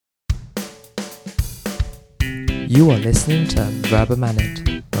You are listening to Verba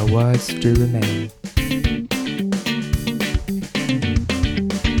Manent, where words do remain.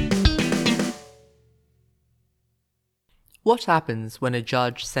 What happens when a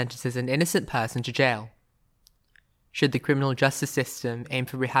judge sentences an innocent person to jail? Should the criminal justice system aim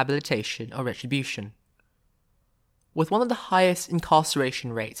for rehabilitation or retribution? With one of the highest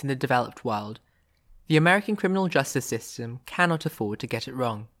incarceration rates in the developed world, the American criminal justice system cannot afford to get it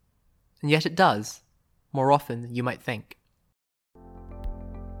wrong. And yet it does, more often than you might think.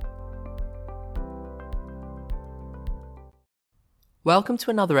 Welcome to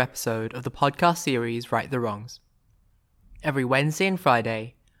another episode of the podcast series Right the Wrongs. Every Wednesday and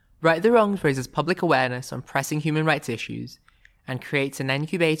Friday, Right the Wrongs raises public awareness on pressing human rights issues and creates an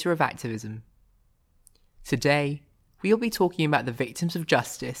incubator of activism. Today, we'll be talking about the victims of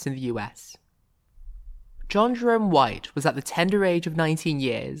justice in the US. John Jerome White was at the tender age of 19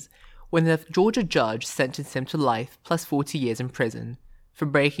 years when the Georgia judge sentenced him to life plus 40 years in prison for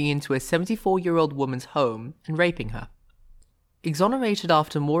breaking into a 74-year-old woman's home and raping her. Exonerated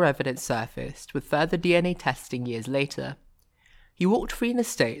after more evidence surfaced with further DNA testing years later, he walked free in a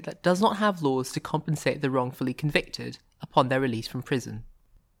state that does not have laws to compensate the wrongfully convicted upon their release from prison.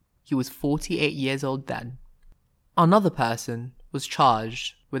 He was 48 years old then. Another person was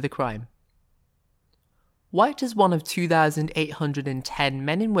charged with a crime. White is one of 2,810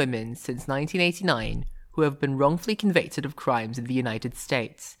 men and women since 1989 who have been wrongfully convicted of crimes in the United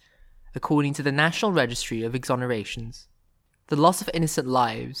States, according to the National Registry of Exonerations. The loss of innocent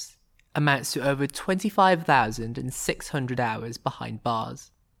lives amounts to over 25,600 hours behind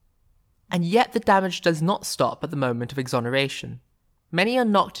bars. And yet the damage does not stop at the moment of exoneration. Many are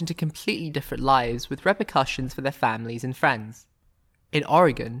knocked into completely different lives with repercussions for their families and friends. In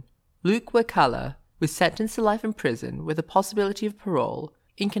Oregon, Luke Wakala was sentenced to life in prison with a possibility of parole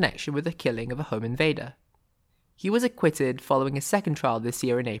in connection with the killing of a home invader. He was acquitted following a second trial this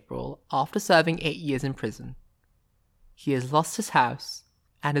year in April after serving 8 years in prison. He has lost his house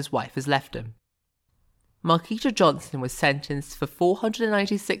and his wife has left him. Marquita Johnson was sentenced for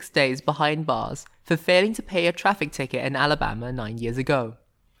 496 days behind bars for failing to pay a traffic ticket in Alabama 9 years ago,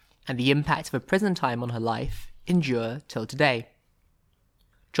 and the impact of her prison time on her life endure till today.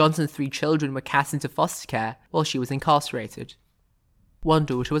 Johnson's 3 children were cast into foster care while she was incarcerated. One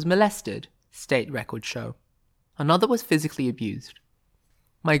daughter was molested, state records show. Another was physically abused.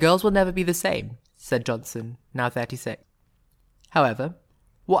 "My girls will never be the same," said Johnson, now 36. However,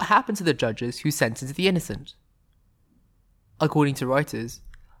 what happened to the judges who sentenced the innocent? According to Reuters,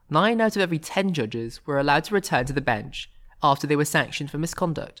 9 out of every 10 judges were allowed to return to the bench after they were sanctioned for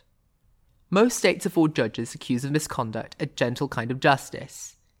misconduct. Most states afford judges accused of misconduct a gentle kind of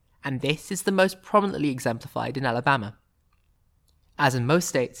justice, and this is the most prominently exemplified in Alabama. As in most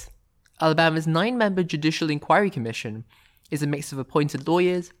states, Alabama's 9-member Judicial Inquiry Commission is a mix of appointed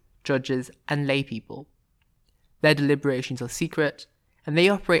lawyers, judges, and laypeople. Their deliberations are secret, and they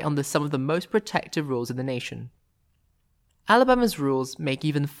operate under some of the most protective rules in the nation. Alabama's rules make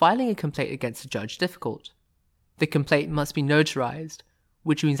even filing a complaint against a judge difficult. The complaint must be notarized,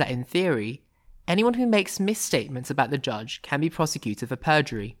 which means that in theory, anyone who makes misstatements about the judge can be prosecuted for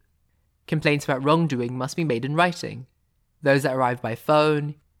perjury. Complaints about wrongdoing must be made in writing. Those that arrive by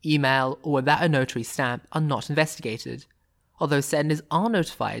phone, email, or without a notary stamp are not investigated, although senders are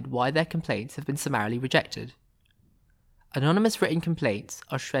notified why their complaints have been summarily rejected. Anonymous written complaints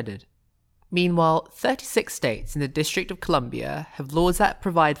are shredded. Meanwhile, 36 states in the District of Columbia have laws that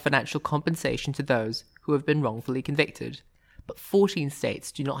provide financial compensation to those who have been wrongfully convicted, but 14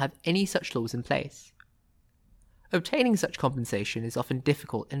 states do not have any such laws in place. Obtaining such compensation is often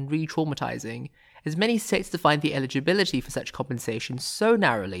difficult and re-traumatizing, as many states define the eligibility for such compensation so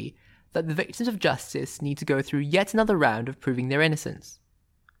narrowly that the victims of justice need to go through yet another round of proving their innocence.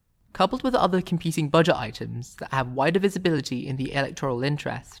 Coupled with other competing budget items that have wider visibility in the electoral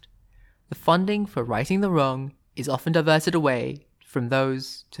interest, the funding for righting the wrong is often diverted away from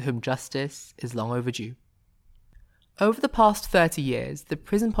those to whom justice is long overdue. Over the past 30 years, the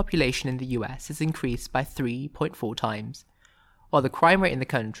prison population in the US has increased by 3.4 times, while the crime rate in the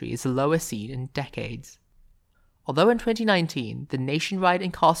country is the lowest seen in decades. Although in 2019, the nationwide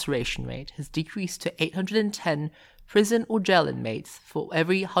incarceration rate has decreased to 810 prison or jail inmates for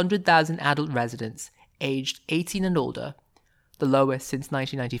every 100,000 adult residents aged 18 and older, the lowest since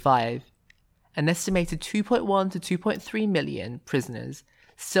 1995, an estimated 2.1 to 2.3 million prisoners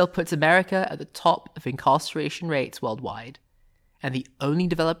still puts America at the top of incarceration rates worldwide, and the only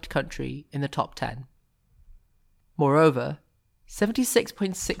developed country in the top 10. Moreover,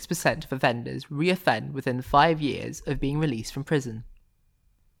 76.6% of offenders reoffend within 5 years of being released from prison.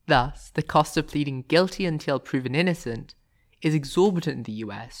 Thus, the cost of pleading guilty until proven innocent is exorbitant in the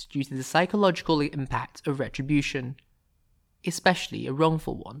US due to the psychological impact of retribution, especially a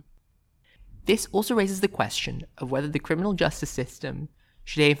wrongful one. This also raises the question of whether the criminal justice system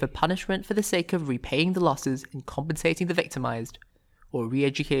should aim for punishment for the sake of repaying the losses and compensating the victimized, or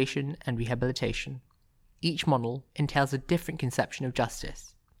re-education and rehabilitation. Each model entails a different conception of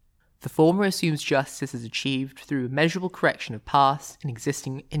justice. The former assumes justice is achieved through a measurable correction of past and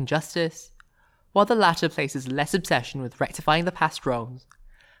existing injustice, while the latter places less obsession with rectifying the past wrongs,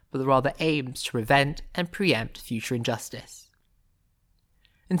 but rather aims to prevent and preempt future injustice.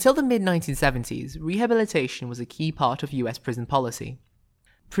 Until the mid-1970s, rehabilitation was a key part of US prison policy.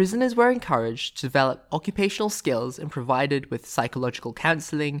 Prisoners were encouraged to develop occupational skills and provided with psychological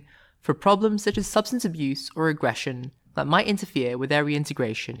counseling for problems such as substance abuse or aggression that might interfere with their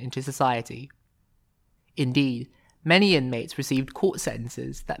reintegration into society. Indeed, many inmates received court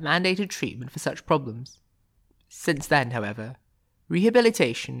sentences that mandated treatment for such problems. Since then, however,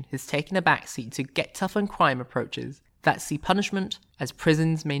 rehabilitation has taken a backseat to get tough on crime approaches that see punishment as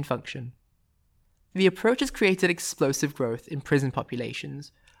prison's main function. The approach has created explosive growth in prison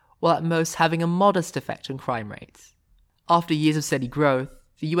populations, while at most having a modest effect on crime rates. After years of steady growth,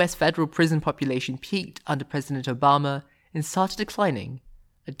 the US federal prison population peaked under President Obama and started declining,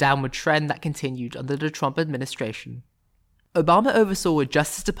 a downward trend that continued under the Trump administration. Obama oversaw a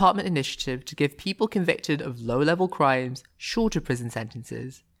Justice Department initiative to give people convicted of low-level crimes shorter prison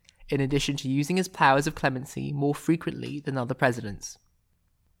sentences, in addition to using his powers of clemency more frequently than other presidents.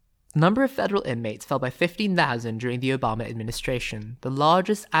 The number of federal inmates fell by 15,000 during the Obama administration, the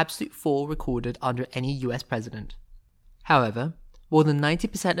largest absolute fall recorded under any US president. However, more than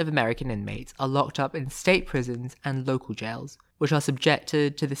 90% of American inmates are locked up in state prisons and local jails, which are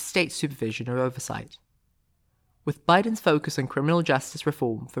subjected to the state's supervision or oversight. With Biden's focus on criminal justice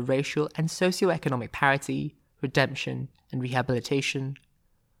reform for racial and socioeconomic parity, redemption, and rehabilitation,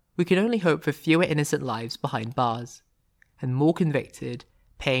 we can only hope for fewer innocent lives behind bars, and more convicted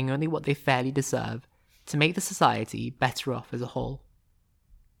paying only what they fairly deserve to make the society better off as a whole.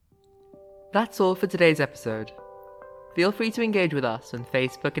 That's all for today's episode. Feel free to engage with us on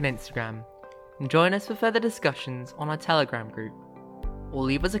Facebook and Instagram, and join us for further discussions on our Telegram group, or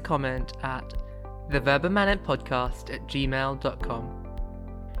leave us a comment at theverbamanentpodcast@gmail.com.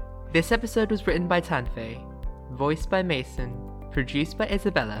 This episode was written by Tanfei, voiced by Mason, produced by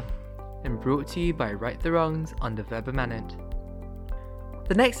Isabella, and brought to you by Right the Wrongs on the Verbamanent.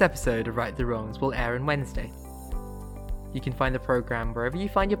 The next episode of Right the Wrongs will air on Wednesday. You can find the program wherever you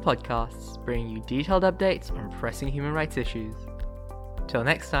find your podcasts, bringing you detailed updates on pressing human rights issues. Till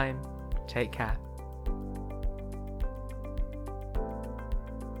next time, take care.